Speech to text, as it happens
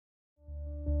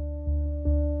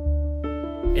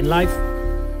In life,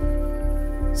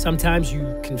 sometimes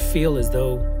you can feel as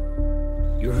though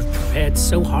you're prepared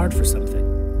so hard for something.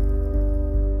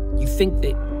 You think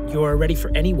that you're ready for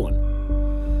anyone,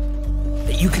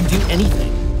 that you can do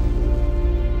anything,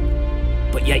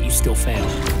 but yet you still fail.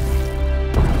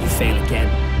 You fail again,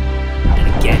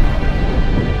 and again,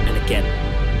 and again.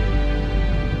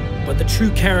 But the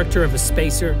true character of a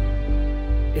spacer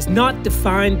is not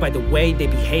defined by the way they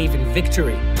behave in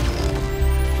victory,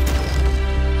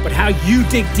 but how you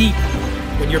dig deep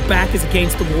when your back is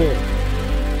against the wall,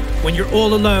 when you're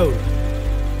all alone,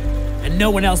 and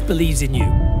no one else believes in you.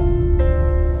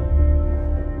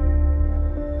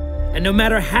 And no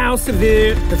matter how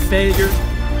severe the failure,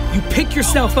 you pick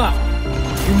yourself up,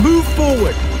 you move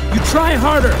forward, you try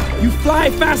harder, you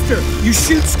fly faster, you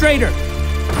shoot straighter.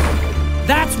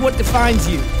 That's what defines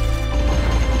you.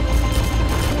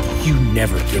 You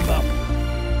never give up.